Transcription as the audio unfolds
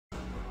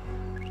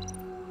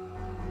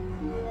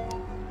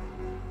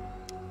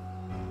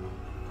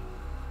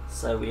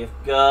So we've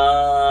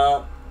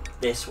got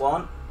this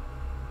one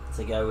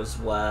to go as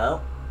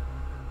well.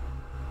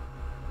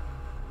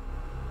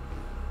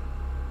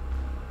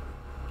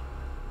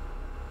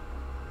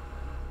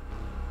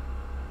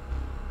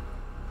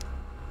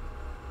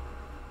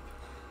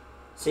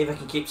 See if I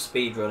can keep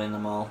speed running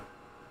them all.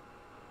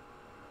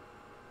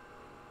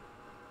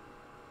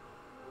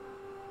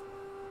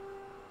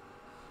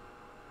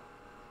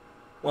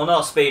 Well,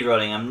 not speed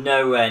running. I'm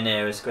nowhere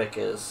near as quick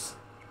as.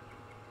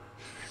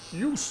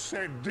 You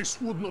said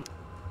this would not.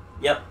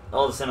 Yep,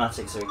 all the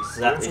cinematics are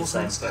exactly the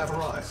same. Have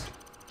arrived.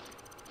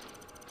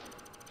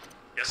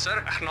 Yes,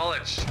 sir.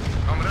 Acknowledge.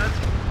 Comrade.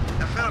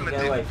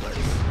 Affirmative. Go away,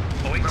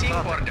 please. Awaiting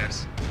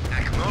orders.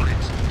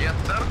 Acknowledge. Yes,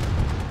 sir.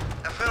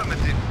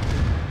 Affirmative.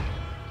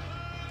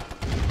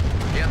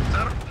 Yes,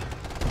 sir.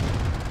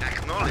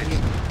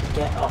 Acknowledge.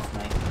 Get off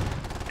me.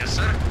 Yes,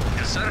 sir.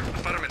 Yes, sir.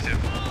 Affirmative.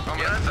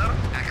 Yes, sir.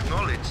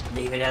 Acknowledge.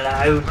 Leave it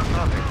alone.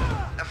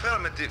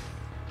 Affirmative.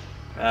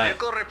 Right.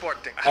 Vehicle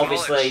reporting.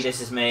 Obviously,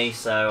 this is me,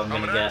 so I'm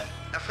going to get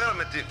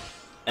Affirmative.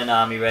 an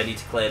army ready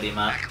to clear the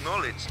map.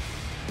 Acknowledge.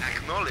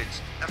 Acknowledge.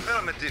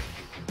 Affirmative.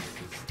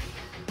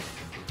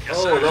 Yes,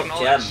 Oh, sir. look,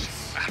 Acknowledge.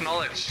 gems.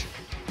 Acknowledge.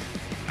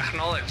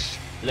 Acknowledge.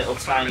 Little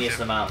tiniest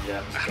amount of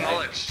gems. Okay.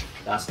 Acknowledge.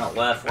 That's not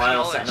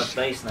worthwhile setting up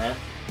base there.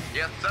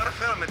 Yes, sir.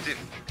 Affirmative.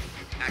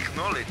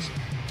 Acknowledge.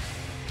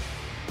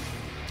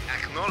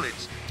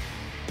 Acknowledge.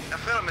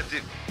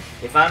 Affirmative.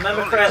 If I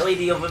remember correctly,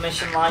 the other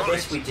mission like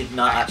this, we did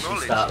not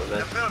actually start with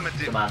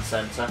a command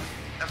center.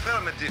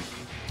 Affirmative.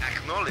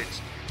 Acknowledge.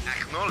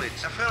 Acknowledge.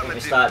 We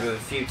Affirmative. started with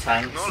a few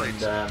tanks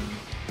and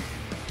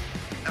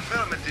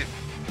Affirmative.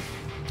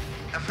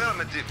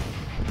 Affirmative.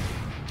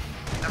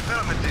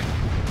 Affirmative.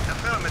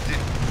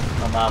 Affirmative.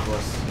 oh,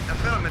 marvellous.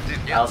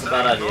 Affirmative. That was a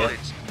bad idea. Acknowledge.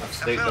 I've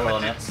spooked the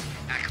Hornets.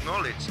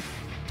 Acknowledge.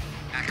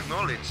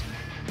 Acknowledge.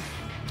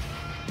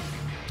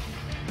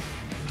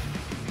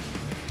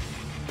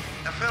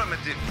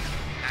 Affirmative.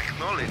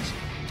 Acknowledge.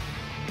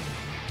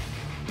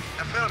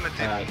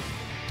 Affirmative. Right,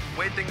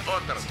 Waiting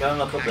order. let's go and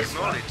look up this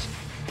one. Acknowledge.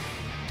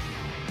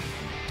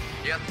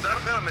 Yes, sir.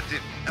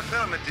 Affirmative.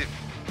 Affirmative.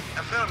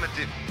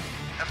 Affirmative.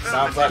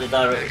 Sounds like the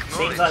direct.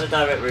 Acknowledge. Seems like the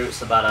direct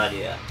route's a bad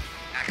idea.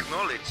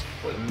 Acknowledge.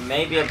 But we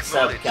may be able to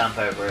set up a camp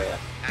over here.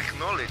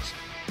 Acknowledge.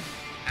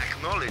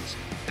 Acknowledge.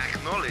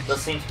 Acknowledge.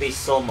 Does seem to be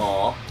some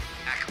more.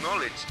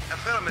 Acknowledge.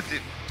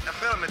 Affirmative.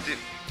 Affirmative.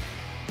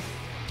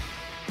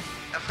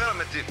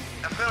 Affirmative.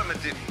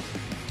 Affirmative.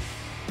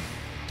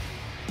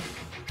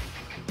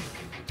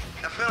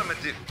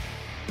 Affirmative.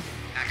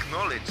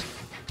 Acknowledge.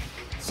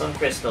 Some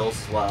crystals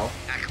as well.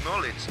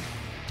 Acknowledge.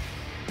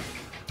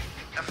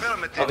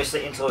 Affirmative.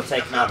 Obviously, until we've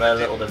taken out their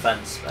little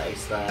defense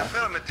space there.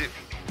 Affirmative.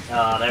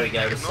 Ah, there we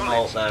go. There's some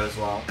ult there as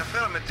well.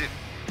 Affirmative.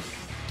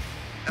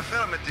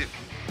 Affirmative.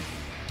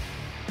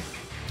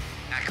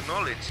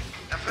 Acknowledge.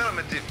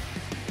 Affirmative.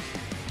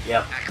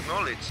 Yep.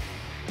 Acknowledge.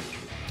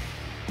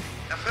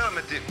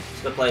 Affirmative. It's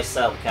a good place to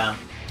set up camp.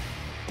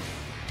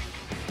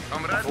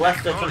 Comrade, I've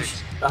left acknowledge.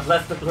 I've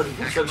left the bloody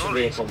construction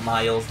vehicle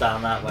miles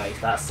down that way.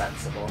 That's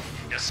sensible.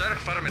 Yes, sir.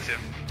 Affirmative.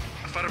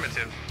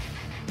 Affirmative.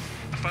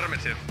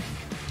 Affirmative.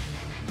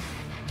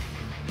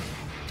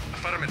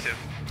 Affirmative.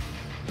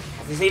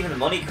 There's even a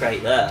money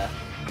crate there.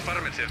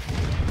 Affirmative.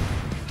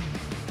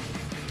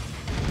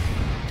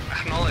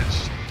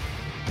 Acknowledged.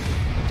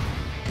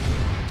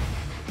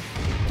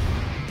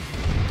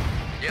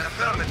 Yes,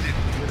 affirmative.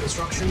 New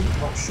construction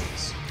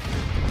options.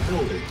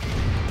 Building.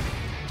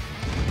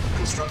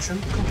 Construction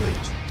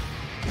complete.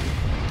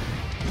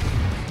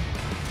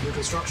 New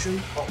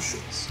construction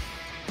options.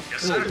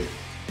 Yes, sir. Building.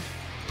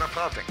 No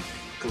problem.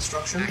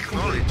 Construction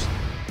complete. Acknowledged.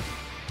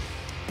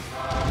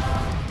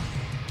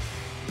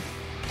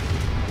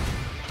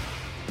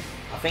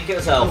 I think it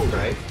was health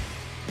crate.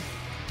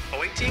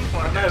 Awaiting Oh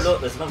orders. no,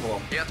 look, there's another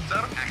one. Yes,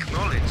 sir.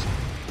 Acknowledged.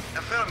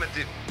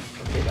 Affirmative.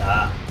 Look at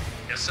that.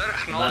 Yes, sir.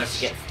 Managed to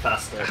Acknowledged. get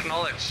faster.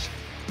 Acknowledged.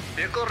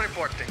 Vehicle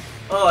reporting.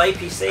 Oh,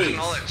 APCs.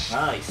 Acknowledged.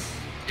 Nice.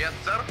 Yes,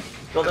 sir.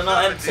 But they're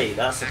not Affirmative. empty,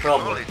 that's the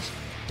problem. Acknowledged.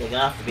 They're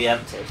gonna have to be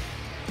emptied.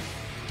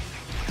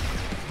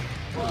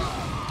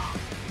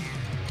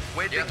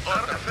 Waiting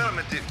order.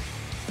 Affirmative.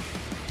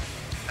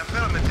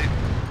 Affirmative.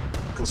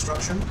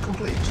 Construction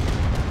complete.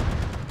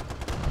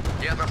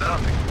 Yes, sir.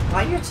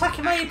 Why are you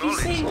attacking my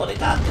APC? What did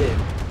that do?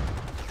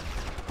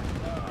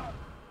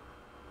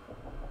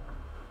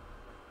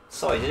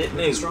 Sorry, did it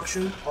move?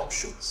 Construction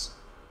options.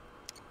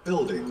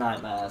 Building.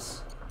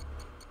 Nightmares.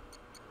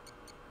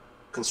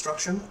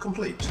 Construction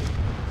complete.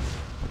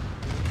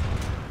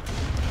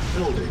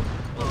 Building.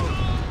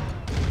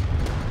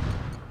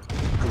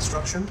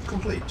 Construction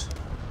complete.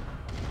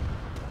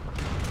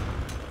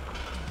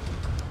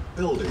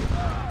 Building.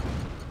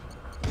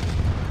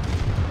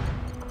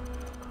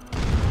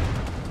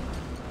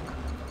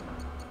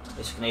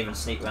 This can even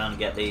sneak around and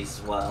get these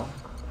as well.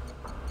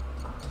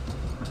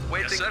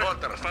 Waiting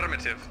order.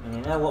 Affirmative. And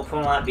you know what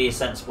probably might be a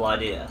sensible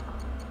idea?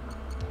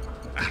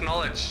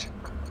 Acknowledged.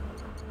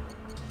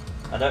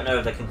 I don't know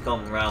if they can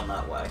come around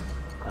that way.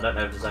 I don't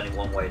know if there's only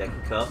one way they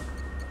can come.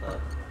 But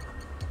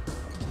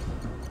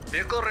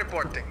Vehicle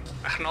reporting.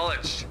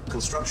 Acknowledged.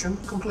 Construction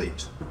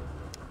complete.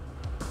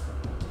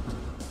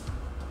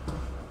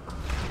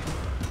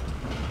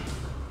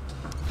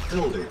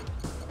 Building.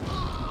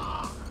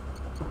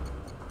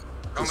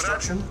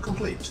 Construction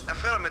complete.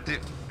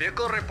 Affirmative.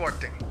 Vehicle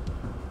reporting.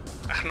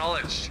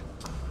 Acknowledged.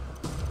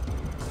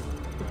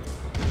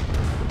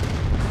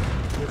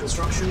 New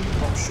construction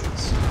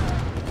options.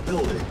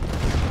 Building.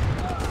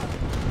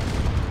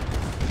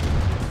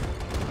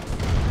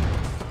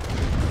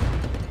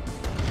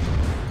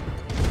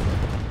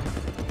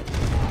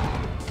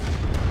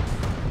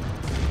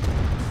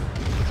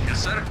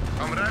 Yes, sir.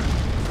 Comrade.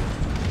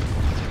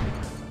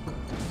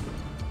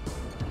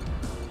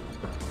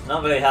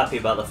 Not very happy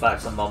about the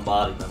fact I'm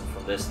bombarding them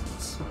from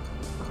distance.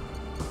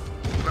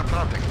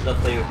 Reporting.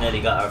 Luckily we've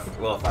nearly got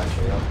our war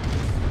factory up.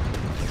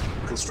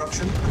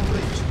 Construction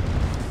complete.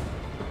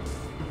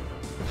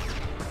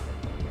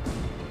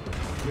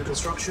 New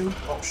construction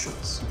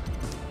options.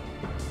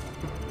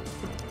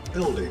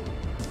 Building.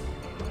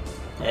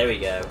 There we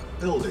go.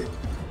 Building.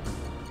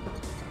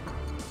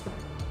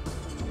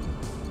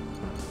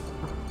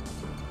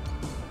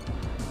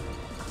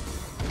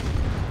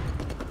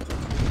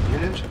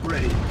 Unit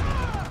ready.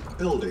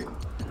 Building.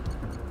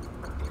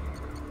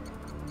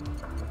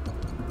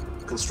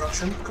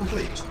 Construction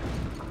complete.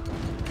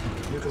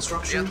 New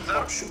construction Yes, sir.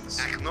 options.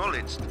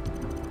 Acknowledged.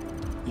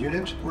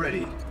 Unit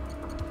ready.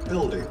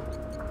 Building.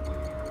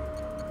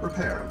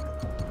 Repairing.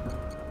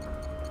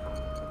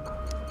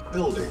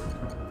 Building.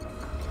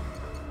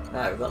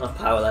 Right, we've got enough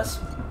power, let's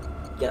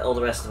get all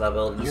the rest of our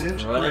buildings up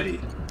Unit and running. ready.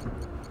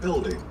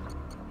 Building.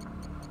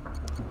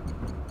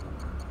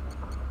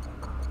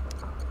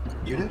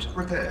 Unit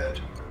repaired.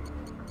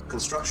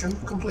 Construction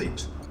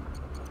complete.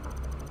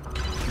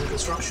 New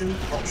construction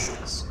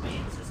options.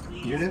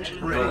 Unit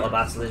Our ready.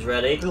 battle is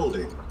ready.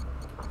 Building.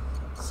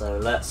 So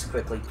let's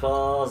quickly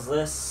pause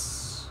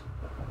this.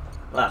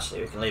 Well,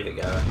 actually, we can leave it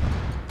going.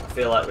 I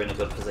feel like we're in a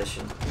good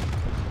position.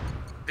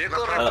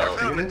 Vehicle Uh-oh. Unit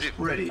affirmative.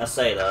 ready. I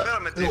say that.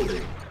 Affirmative.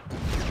 Building.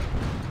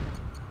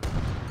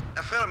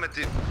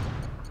 Affirmative.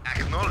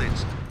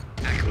 Acknowledged.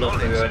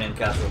 Luckily we're Acknowledged. only in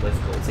casual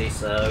difficulty,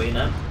 so you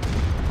know.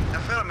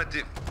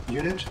 Affirmative.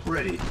 Unit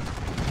ready.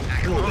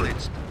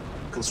 Acknowledged.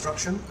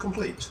 Construction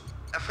complete.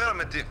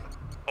 Affirmative.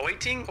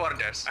 Awaiting orders.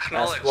 Let's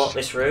Acknowledged. block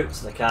this route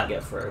so they can't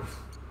get through.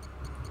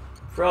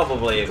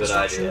 Probably a good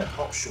Construction idea.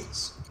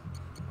 options.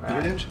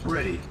 Right. Unit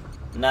ready.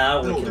 Now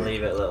we can Building.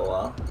 leave it a little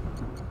while.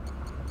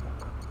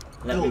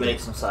 Let me Building. make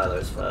some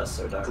silos first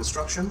so we don't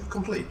Construction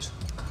complete.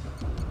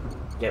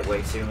 get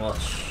way too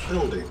much.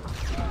 Building.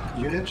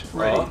 Unit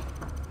ready. Oh.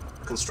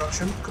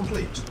 Construction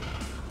complete.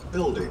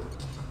 Building.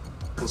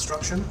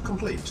 Construction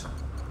complete.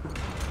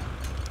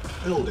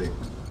 Building.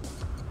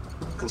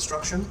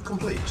 Construction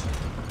complete.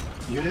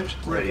 Unit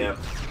There we ready. go.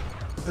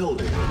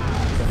 Building.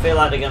 I feel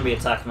like they're going to be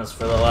attacking us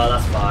for a little while,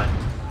 that's fine.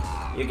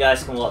 You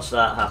guys can watch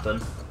that happen.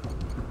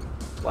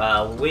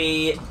 While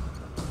we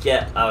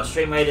get our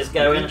stream raiders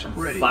going Unit and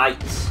ready. fight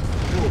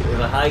with Building.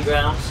 the high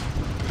ground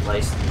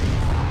placed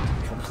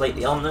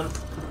completely on them.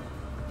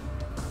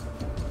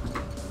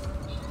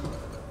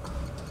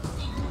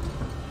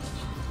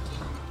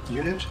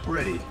 Unit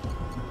ready.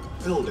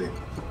 Building.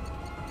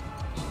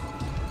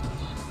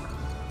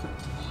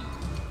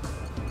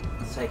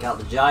 Let's take out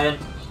the giant.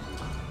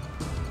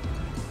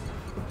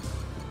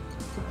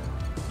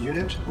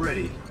 Unit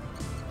ready.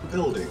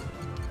 Building.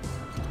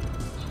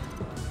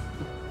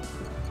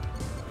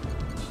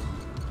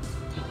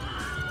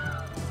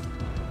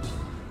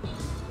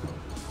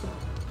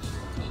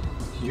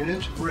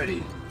 Unit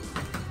ready.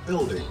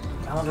 Building.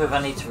 I wonder if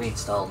I need to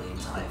reinstall the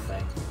entire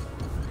thing.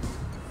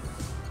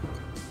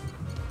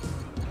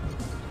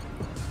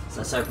 So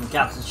let's open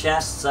Captain's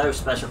chest. So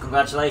special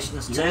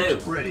congratulations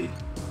Unit to ready.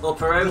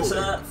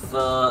 Upperota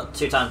for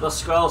 2 times Bust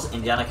Scrolls,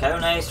 Indiana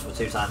Cones for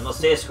 2 times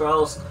Mustia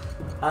Scrolls,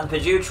 and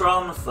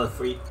Pidutron for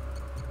 3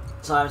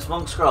 times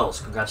Monk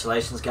Scrolls.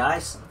 Congratulations,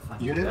 guys.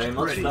 Thank you Unit very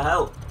much ready. for the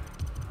help.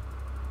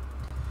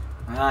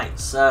 Right,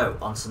 so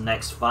on to the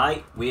next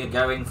fight. We are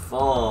going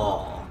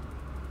for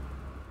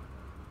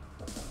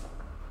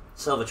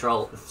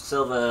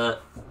Silver,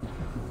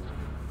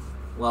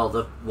 well,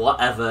 the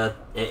whatever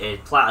it is,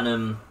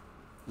 Platinum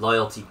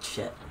Loyalty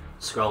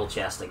Scroll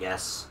Chest, I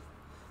guess.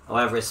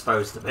 However it's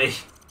supposed to be.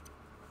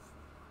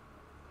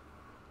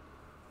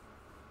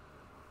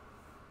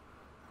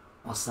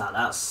 What's that?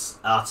 That's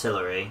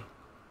artillery.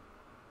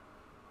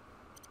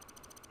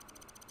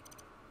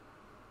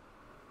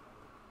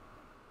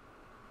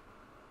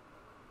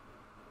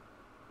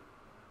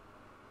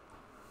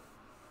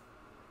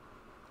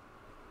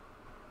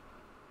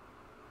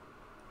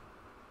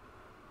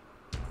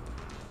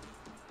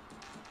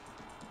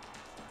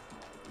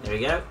 There we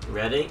go.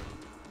 Ready?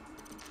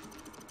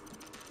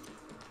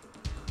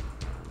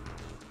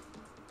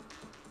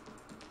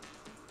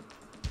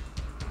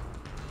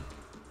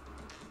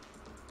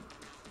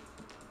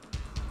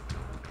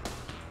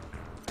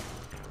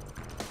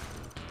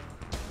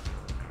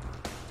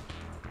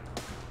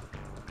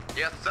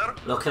 Yes, sir.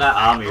 Look at that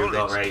army we've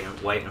got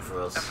waiting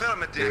for us.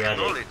 Affirmative. You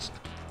ready? Acknowledged.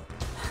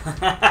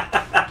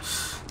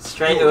 Straight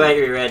Straight away,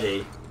 we're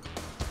ready.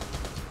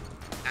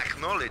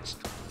 Acknowledged.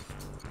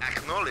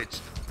 Acknowledged.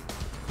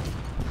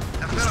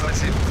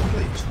 Construction Affirmative.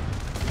 complete.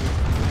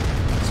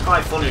 It's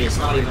quite funny, it's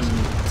not even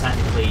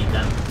technically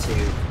them to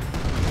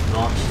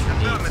launch,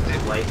 we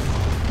need to wait for.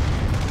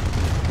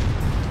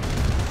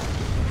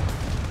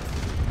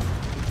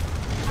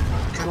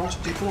 Cannot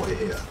deploy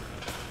here.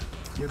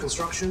 New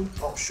construction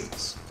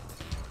options.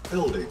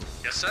 Building.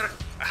 Yes, sir.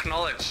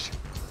 Acknowledged.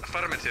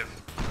 Affirmative.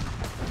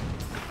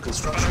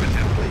 Construction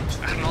Affirmative.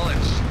 complete.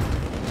 Acknowledged.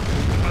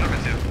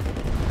 Affirmative.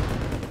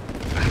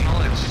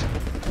 Acknowledged.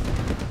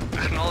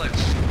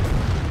 Acknowledged.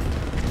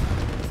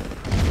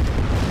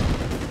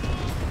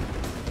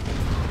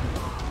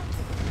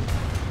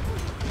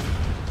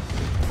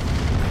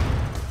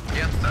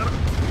 Yes, sir.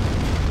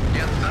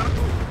 Yes, sir.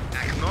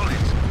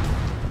 Acknowledged.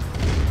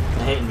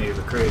 They're hitting me with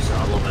a cruiser,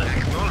 I love it.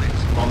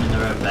 Acknowledged. Bombing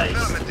their own base.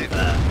 Affirmative.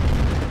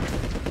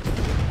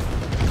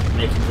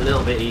 Making it a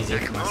little bit easier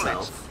for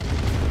myself.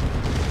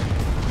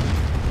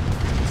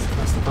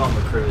 That's the problem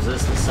with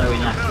cruisers, they're so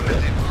inaccurate.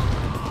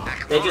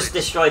 Affirmative. They just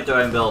destroyed their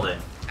own building.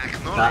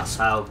 Acknowledged. That's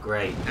how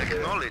great they do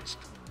it. Acknowledged.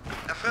 Now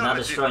Affirmative.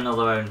 destroying all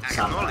their own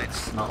Acknowledged.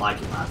 sandbox. Not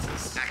like it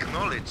matters.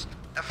 Acknowledged.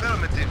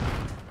 Affirmative.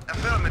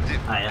 Affirmative.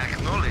 Ah, yeah.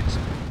 Acknowledged.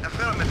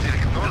 Affirmative.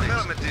 Acknowledged.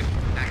 Affirmative. You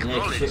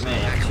can shoot Acknowledged. me, I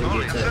can shoot you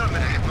Acknowledged. too.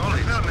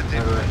 Affirmative.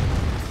 Affirmative. Alright.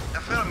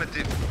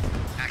 Affirmative.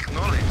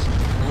 Acknowledged.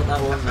 Hit that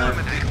one though.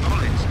 Affirmative.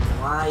 Acknowledged.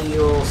 Why are you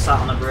all sat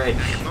on a bridge?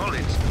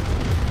 Acknowledged.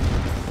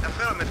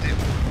 Affirmative.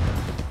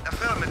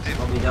 Affirmative.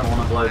 Probably don't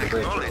want to blow the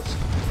bridge up. Acknowledged.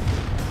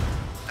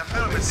 Base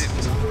Affirmative.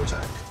 is under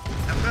attack.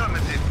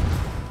 Affirmative.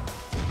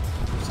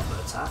 It's under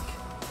attack.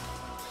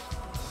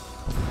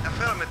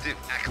 Affirmative.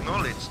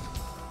 Acknowledged.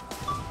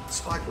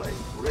 Spy plane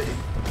ready.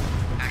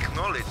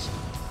 Acknowledged.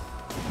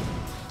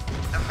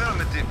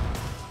 Affirmative.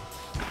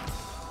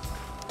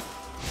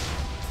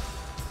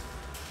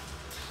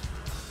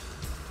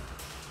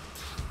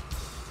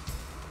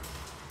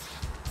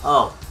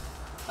 Oh.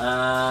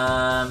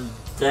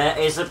 There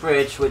is a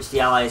bridge which the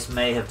Allies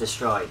may have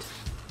destroyed.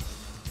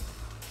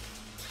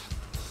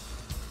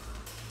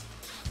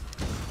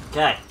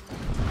 Okay.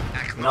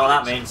 You know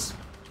what that means.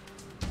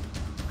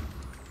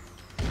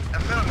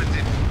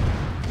 Affirmative.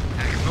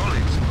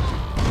 Acknowledged.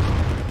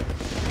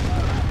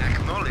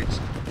 Acknowledged.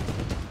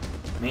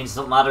 Means it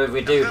doesn't matter if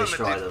we do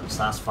destroy them,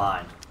 so that's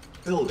fine.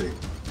 Building.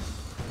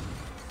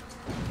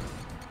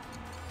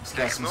 Let's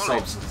get some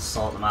subs and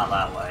sort them out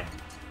that way.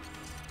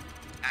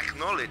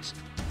 Acknowledged.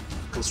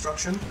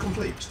 Construction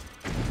complete.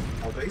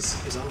 Our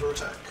base is under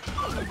attack.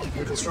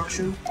 New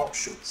construction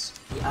options.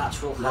 The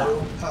actual Low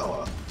hell.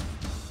 power.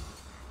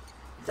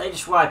 Did they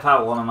just wipe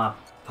out one of my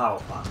power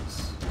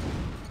plants?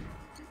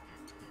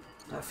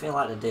 Don't feel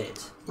like they did.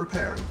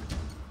 Repairing.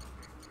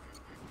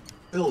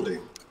 Building.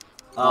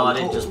 Oh, I On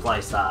didn't just hold.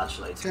 place that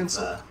actually, to be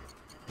Cancel. fair.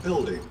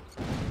 Building.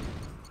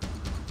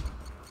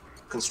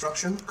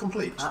 Construction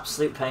complete.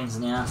 Absolute pains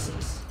in the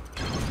asses.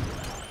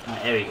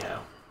 Right, here we go.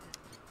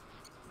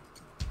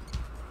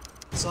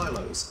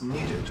 Silos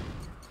needed.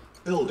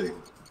 Building.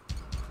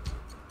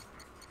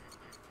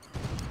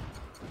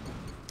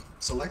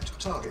 Select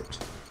target.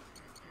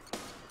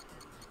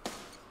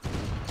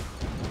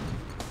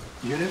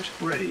 Unit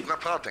ready.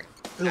 Reporting.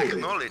 Building.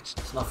 Acknowledged.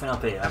 There's nothing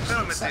up here, I just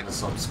need to send the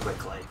subs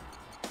quickly.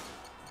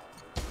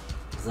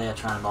 Because they are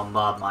trying to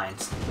bombard my...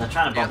 They're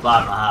trying to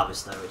bombard my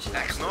harvester, which is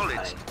actually a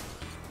Acknowledged.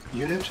 pain.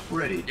 Unit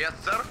ready. Yes,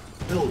 sir.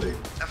 Building.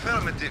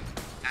 Affirmative.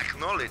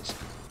 Acknowledged.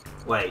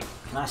 Wait,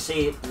 can I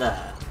see it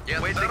there?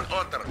 Yes, waiting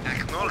order.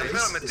 Acknowledged.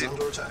 Base is Affirmative.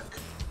 under attack.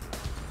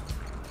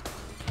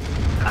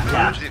 I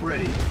can. Affirmative.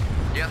 Ready.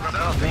 Yes, Which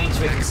sir. means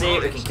we can see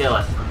it, we can kill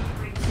it.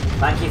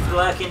 Thank you for the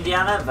work,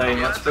 Indiana. Very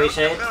Yes, much sir.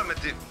 appreciated.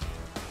 Affirmative.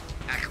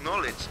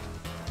 Acknowledged.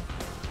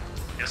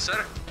 Yes,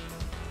 sir.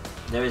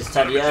 There is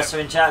Teddy Ursa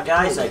in chat,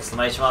 guys.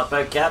 Exclamation mark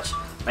boat catch.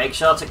 Make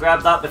sure to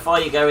grab that before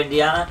you go,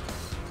 Indiana.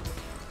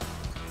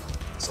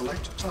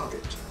 Select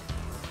target.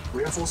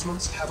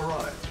 Reinforcements have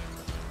arrived.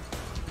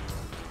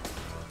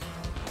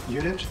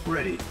 Unit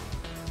ready.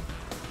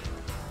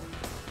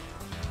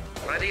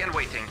 Ready and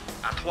waiting.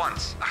 At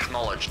once.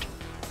 Acknowledged.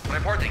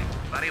 Reporting.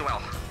 Very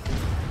well.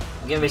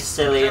 I'm gonna be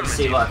silly and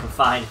see what I can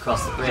find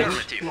across the bridge.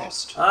 Affirmative.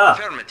 Lost. Ah,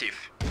 Affirmative.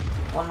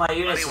 one of my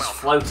units Very is well.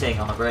 floating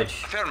on a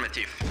bridge.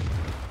 Affirmative.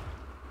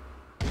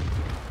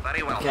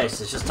 Very well. Okay,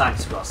 so it's just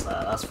tanks across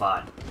there. That's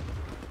fine.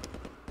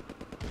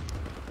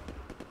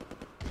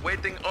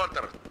 Waiting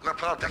order.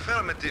 Report.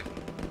 Affirmative.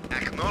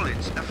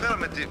 Acknowledged.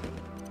 Affirmative.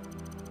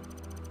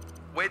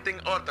 Waiting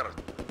order.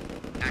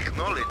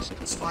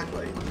 Acknowledged. Spy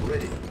plane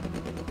ready.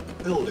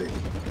 Building.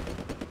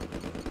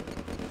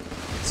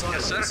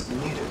 Yes, Silos sir.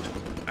 needed.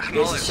 It's a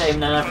Acknowledged. shame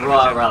they never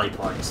brought out rally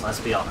points, let's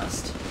be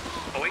honest.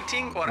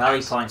 Awaiting orders.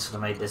 Rally points would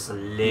have made this a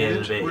little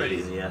Unit bit ready.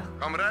 easier.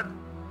 Comrade.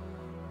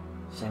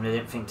 Shame they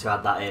didn't think to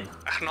add that in.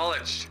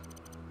 Acknowledged.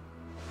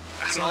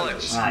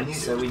 Acknowledged. Right, needed.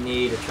 so we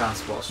need a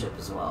transport ship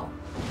as well.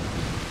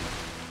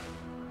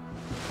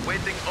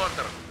 Waiting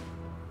order.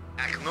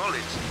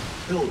 Acknowledged.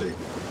 Building.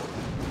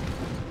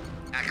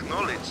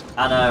 Acknowledged.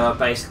 I know, I've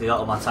basically got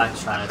all my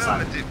tanks trying to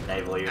attack Affirmative.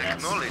 naval units.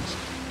 Acknowledged.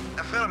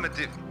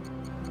 Affirmative.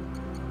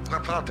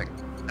 Reporting.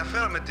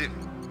 Affirmative.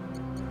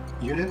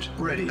 Unit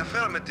ready.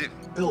 Affirmative.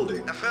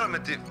 Building.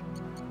 Affirmative.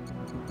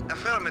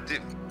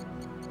 Affirmative.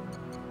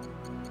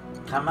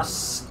 Can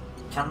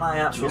my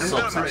actual Yeah,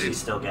 subs ready. actually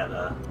still get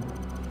there?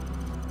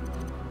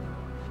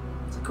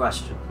 It's a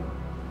question.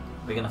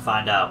 We're gonna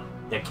find out.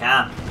 They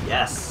can.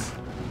 Yes.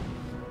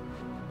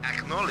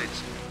 Acknowledged.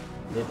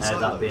 Didn't know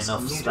that'd be Silos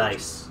enough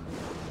needed. space.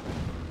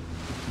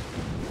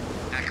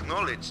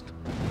 Acknowledged.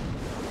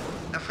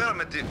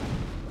 Affirmative.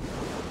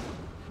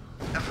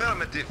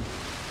 Affirmative.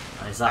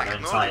 And is that their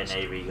entire Acknowledged.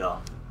 Navy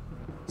gone?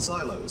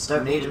 Silos.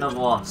 Don't need needed. another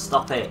one.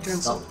 Stop it.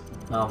 Cancel. Stop.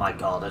 Oh my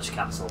god, I just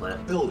cancelled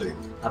it. Building.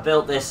 I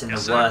built this in Yes,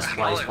 the sir. worst place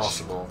Acknowledged.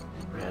 possible.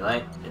 Really?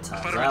 It turns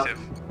out. Affirmative.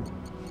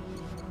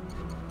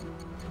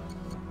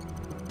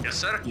 Yes,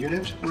 sir.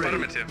 Unit ready.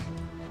 Affirmative.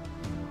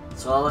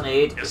 So all I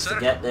need Yes, is sir. to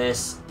get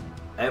this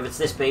over to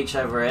this beach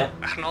over here.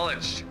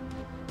 Acknowledged.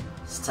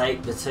 Let's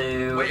take the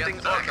two Waiting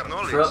order.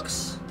 Acknowledged.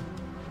 trucks.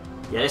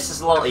 Yeah, this is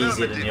a lot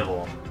easier than the Affirmative. other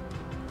one.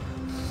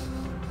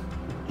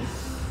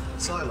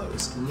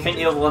 Silos I think needed.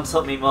 the other one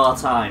took me more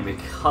time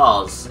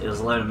because it was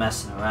a load of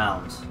messing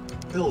around.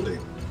 Building.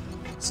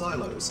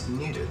 Silos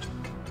needed.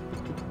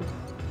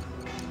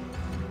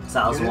 So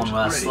that was the Unit one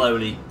where I ready.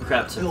 slowly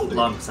crept Building.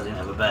 along because I didn't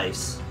have a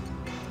base.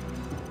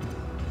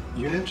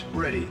 Unit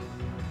ready.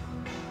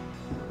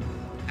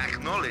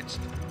 Acknowledged.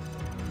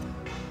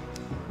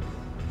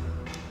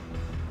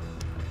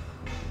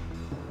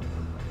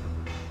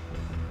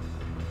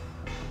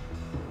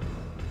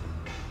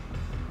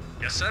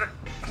 Yes, sir.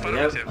 There we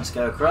go. Affirmative. Let's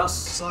go across.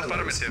 Silos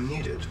Affirmative.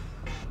 needed.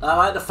 I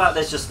like the fact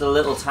there's just a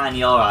little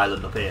tiny ore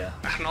island up here.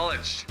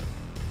 Acknowledged.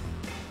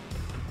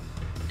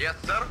 Yes,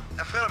 sir.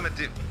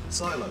 Affirmative.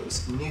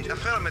 Silos needed.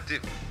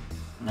 Affirmative.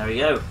 There we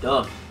go.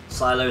 Done.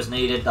 Silos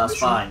needed. That's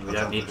Mission fine. We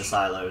don't need the accomplished.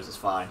 silos. It's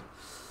fine.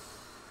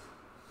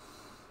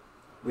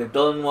 We've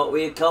done what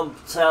we set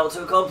out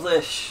to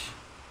accomplish.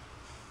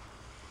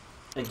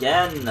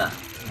 Again.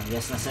 I'm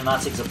guessing the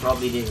cinematics are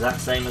probably the exact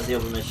same as the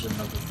other mission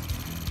of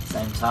the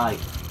same type.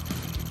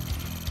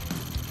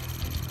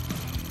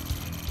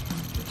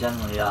 They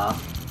generally are.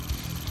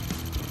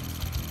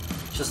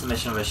 It's just the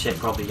mission of a ship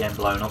probably getting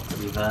blown up, to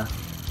be fair.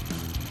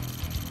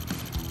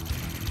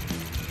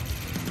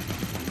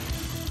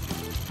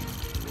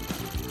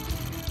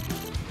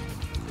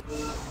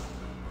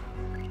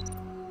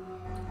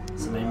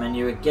 So main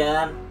menu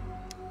again.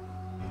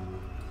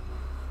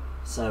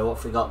 So what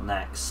have we got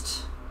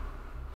next?